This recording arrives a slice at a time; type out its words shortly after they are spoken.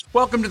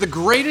Welcome to the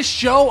greatest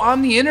show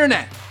on the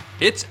internet.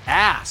 It's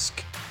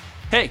Ask.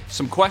 Hey,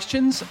 some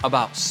questions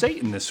about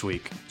Satan this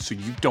week, so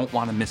you don't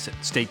want to miss it.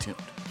 Stay tuned.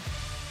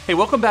 Hey,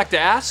 welcome back to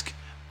Ask.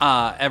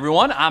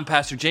 Everyone, I'm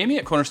Pastor Jamie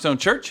at Cornerstone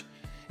Church.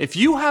 If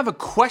you have a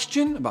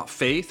question about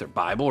faith or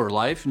Bible or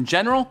life in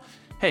general,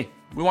 hey,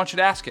 we want you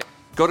to ask it.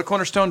 Go to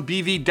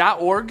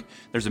cornerstonebv.org.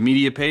 There's a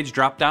media page,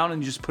 drop down,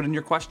 and you just put in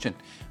your question.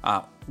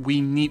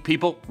 We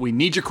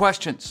need your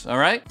questions, all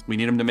right? We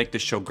need them to make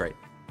this show great.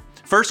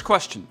 First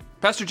question.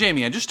 Pastor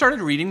Jamie, I just started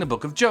reading the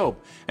book of Job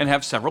and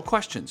have several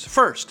questions.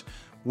 First,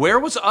 where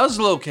was Uz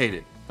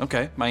located?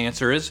 Okay, my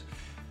answer is,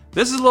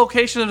 this is a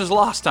location that is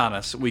lost on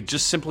us. We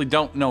just simply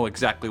don't know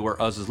exactly where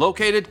Uz is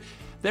located.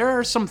 There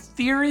are some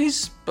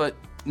theories, but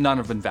none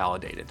have been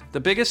validated.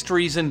 The biggest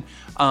reason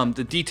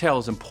the detail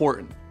is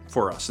important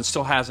for us, and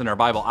still has in our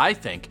Bible, I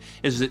think,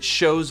 is it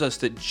shows us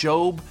that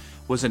Job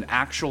was an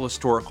actual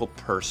historical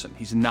person.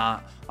 He's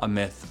not a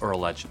myth or a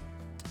legend.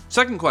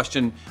 Second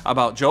question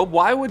about Job,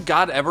 why would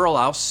God ever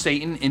allow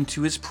Satan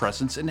into his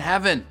presence in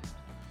heaven?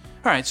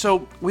 All right,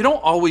 so we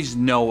don't always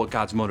know what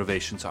God's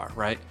motivations are,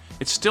 right?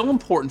 It's still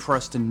important for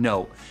us to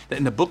note that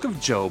in the book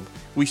of Job,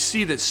 we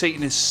see that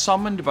Satan is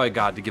summoned by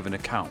God to give an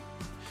account.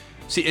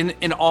 See,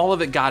 in all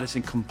of it, God is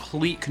in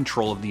complete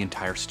control of the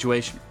entire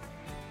situation.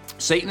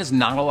 Satan is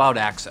not allowed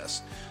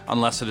access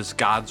unless it is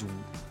God's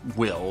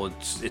will.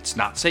 It's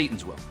not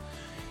Satan's will.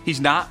 He's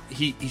not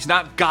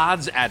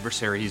God's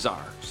adversary, he's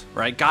ours,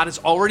 right? God has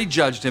already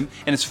judged him,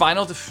 and his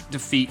final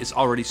defeat is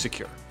already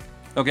secure.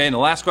 Okay, and the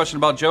last question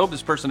about Job,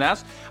 this person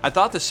asked, I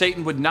thought that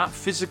Satan could not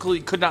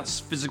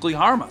physically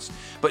harm us.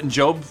 But in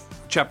Job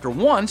chapter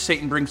 1,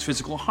 Satan brings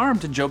physical harm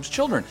to Job's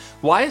children.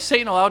 Why is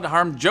Satan allowed to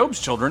harm Job's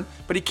children,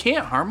 but he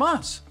can't harm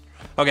us?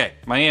 Okay,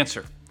 my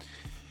answer.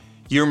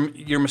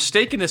 Your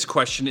mistake in this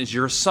question is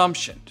your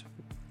assumption.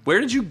 Where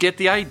did you get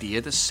the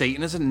idea that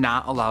Satan is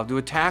not allowed to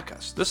attack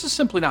us? This is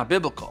simply not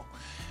biblical.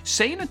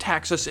 Satan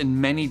attacks us in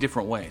many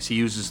different ways. He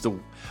uses the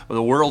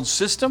world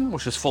system,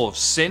 which is full of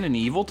sin and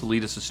evil, to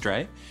lead us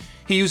astray.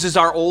 He uses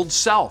our old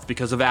self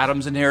because of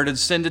Adam's inherited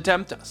sin to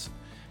tempt us.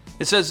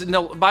 It says in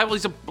the Bible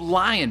he's a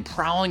lion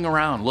prowling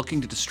around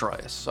looking to destroy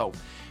us. So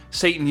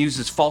Satan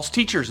uses false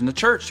teachers in the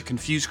church to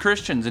confuse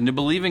Christians into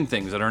believing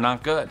things that are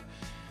not good.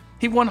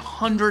 He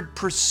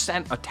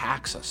 100%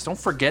 attacks us. Don't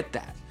forget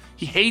that.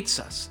 He hates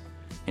us.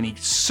 And he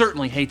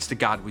certainly hates the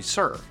God we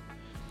serve.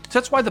 So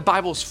that's why the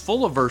Bible is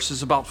full of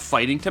verses about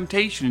fighting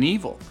temptation and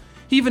evil.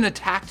 He even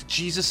attacked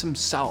Jesus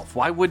himself.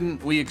 Why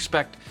wouldn't we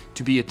expect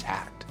to be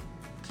attacked?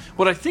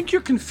 What I think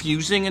you're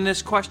confusing in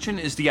this question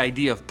is the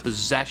idea of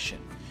possession.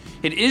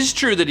 It is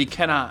true that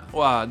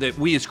that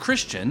we as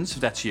Christians,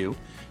 if that's you,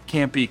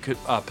 can't be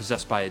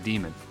possessed by a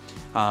demon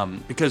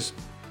because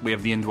we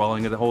have the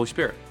indwelling of the Holy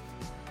Spirit.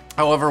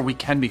 However, we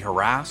can be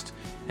harassed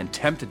and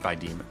tempted by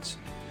demons.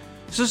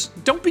 So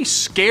don't be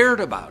scared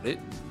about it.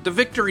 The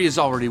victory is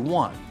already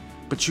won.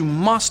 But you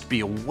must be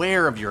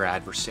aware of your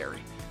adversary.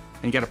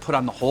 And you got to put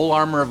on the whole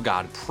armor of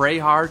God. Pray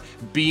hard.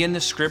 Be in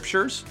the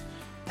scriptures.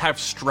 Have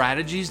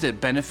strategies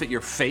that benefit your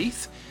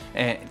faith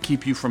and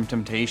keep you from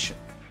temptation.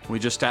 We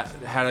just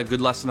had a good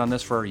lesson on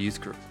this for our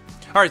youth group.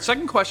 All right,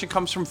 second question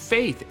comes from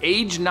Faith,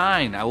 age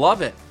 9. I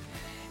love it.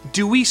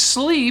 Do we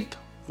sleep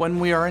when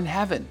we are in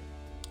heaven?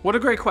 What a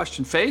great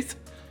question, Faith.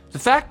 The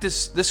fact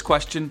is, this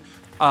question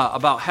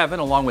about heaven,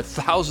 along with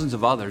thousands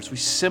of others, we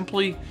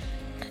simply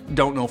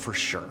don't know for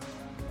sure.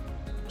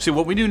 See,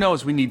 what we do know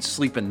is we need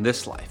sleep in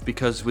this life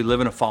because we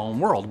live in a fallen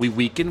world. We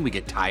weaken, we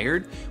get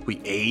tired,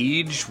 we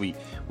age, we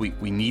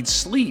need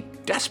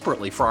sleep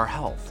desperately for our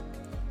health.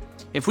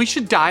 If we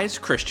should die as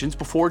Christians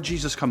before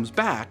Jesus comes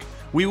back,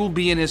 we will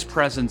be in his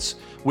presence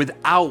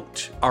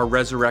without our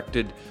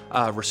resurrected,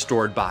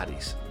 restored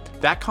bodies.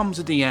 That comes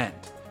at the end,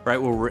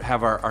 right? We'll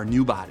have our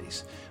new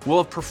bodies.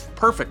 We'll have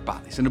perfect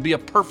bodies, and it'll be a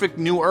perfect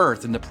new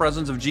earth in the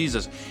presence of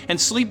Jesus, and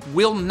sleep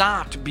will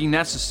not be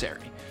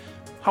necessary.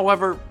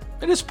 However,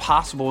 it is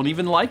possible and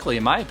even likely,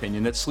 in my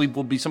opinion, that sleep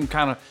will be some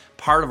kind of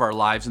part of our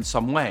lives in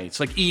some way.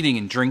 It's like eating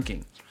and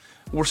drinking.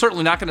 We're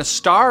certainly not going to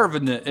starve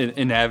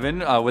in heaven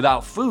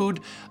without food,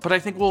 but I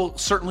think we'll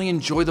certainly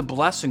enjoy the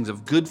blessings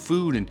of good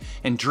food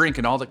and drink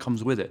and all that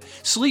comes with it.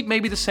 Sleep may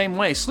be the same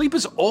way. Sleep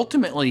is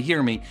ultimately,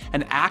 hear me,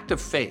 an act of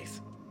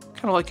faith,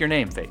 kind of like your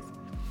name, Faith.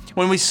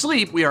 When we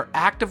sleep, we are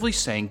actively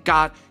saying,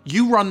 God,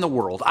 you run the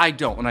world. I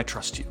don't, and I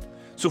trust you.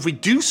 So if we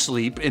do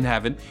sleep in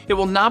heaven, it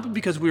will not be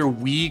because we are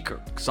weak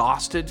or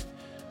exhausted,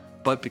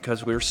 but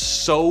because we're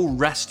so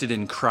rested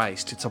in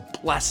Christ. It's a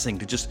blessing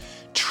to just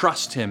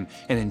trust him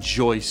and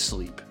enjoy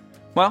sleep.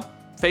 Well,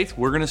 Faith,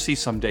 we're going to see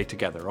someday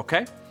together,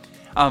 okay?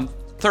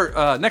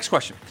 Next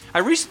question. I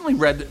recently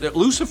read that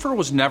Lucifer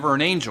was never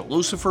an angel.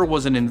 Lucifer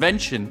was an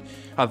invention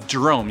of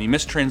Jerome. He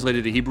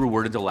mistranslated a Hebrew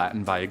word into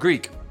Latin via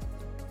Greek.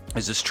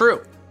 Is this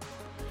true?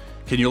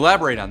 Can you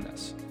elaborate on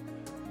this?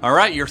 All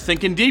right, you're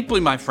thinking deeply,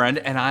 my friend,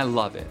 and I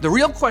love it. The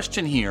real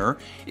question here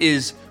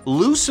is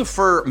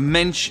Lucifer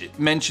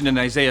mentioned in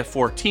Isaiah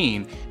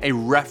 14 a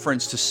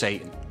reference to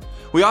Satan.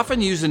 We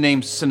often use the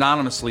names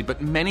synonymously,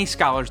 but many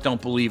scholars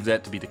don't believe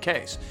that to be the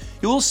case.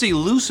 You will see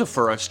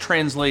Lucifer as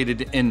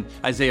translated in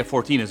Isaiah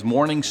 14 as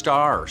morning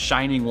star or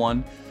shining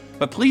one.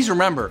 But please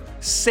remember,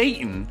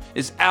 Satan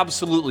is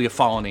absolutely a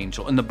fallen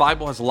angel, and the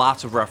Bible has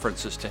lots of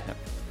references to him.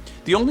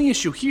 The only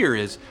issue here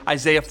is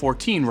Isaiah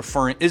 14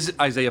 referring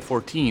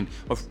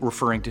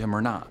to him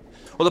or not?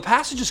 Well, the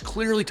passage is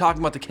clearly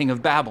talking about the king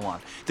of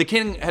Babylon. The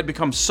king had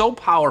become so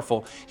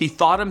powerful, he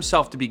thought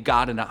himself to be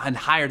God and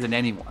higher than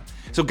anyone.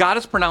 So God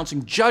is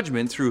pronouncing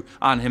judgment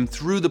on him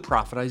through the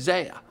prophet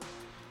Isaiah.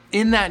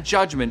 In that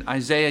judgment,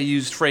 Isaiah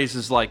used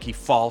phrases like he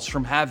falls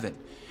from heaven,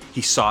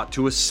 he sought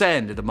to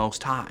ascend to the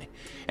Most High,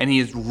 and he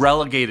is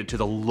relegated to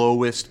the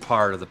lowest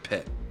part of the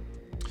pit.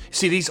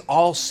 See, these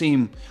all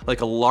seem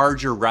like a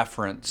larger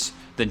reference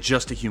than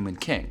just a human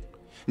king.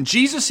 And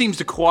Jesus seems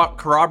to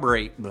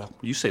corroborate, well,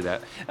 you say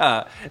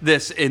that,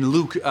 this in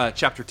Luke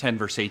chapter 10,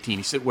 verse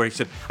 18, where he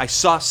said, I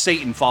saw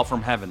Satan fall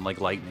from heaven like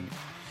lightning.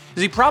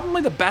 You see,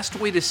 probably the best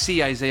way to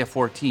see Isaiah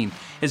 14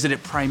 is that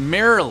it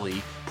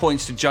primarily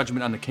points to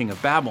judgment on the king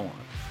of Babylon,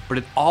 but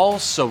it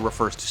also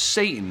refers to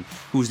Satan,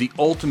 who is the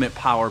ultimate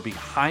power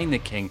behind the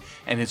king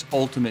and his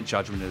ultimate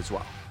judgment as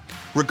well.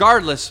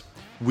 Regardless,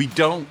 we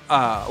don't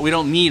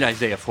need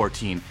Isaiah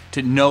 14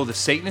 to know that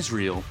Satan is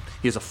real.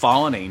 He is a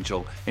fallen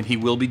angel, and he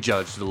will be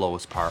judged to the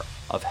lowest part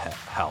of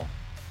hell.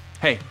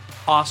 Hey,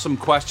 awesome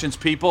questions,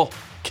 people.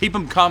 Keep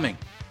them coming.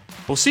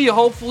 We'll see you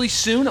hopefully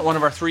soon at one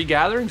of our 3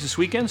 gatherings this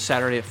weekend,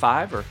 Saturday at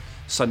 5 or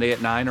Sunday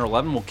at 9 or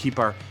 11. We'll keep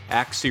our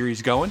Acts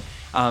series going.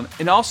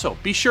 And also,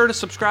 be sure to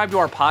subscribe to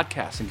our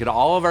podcast and get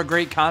all of our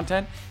great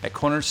content at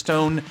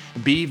Cornerstone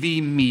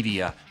BV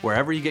Media,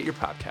 wherever you get your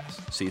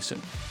podcasts. See you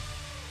soon.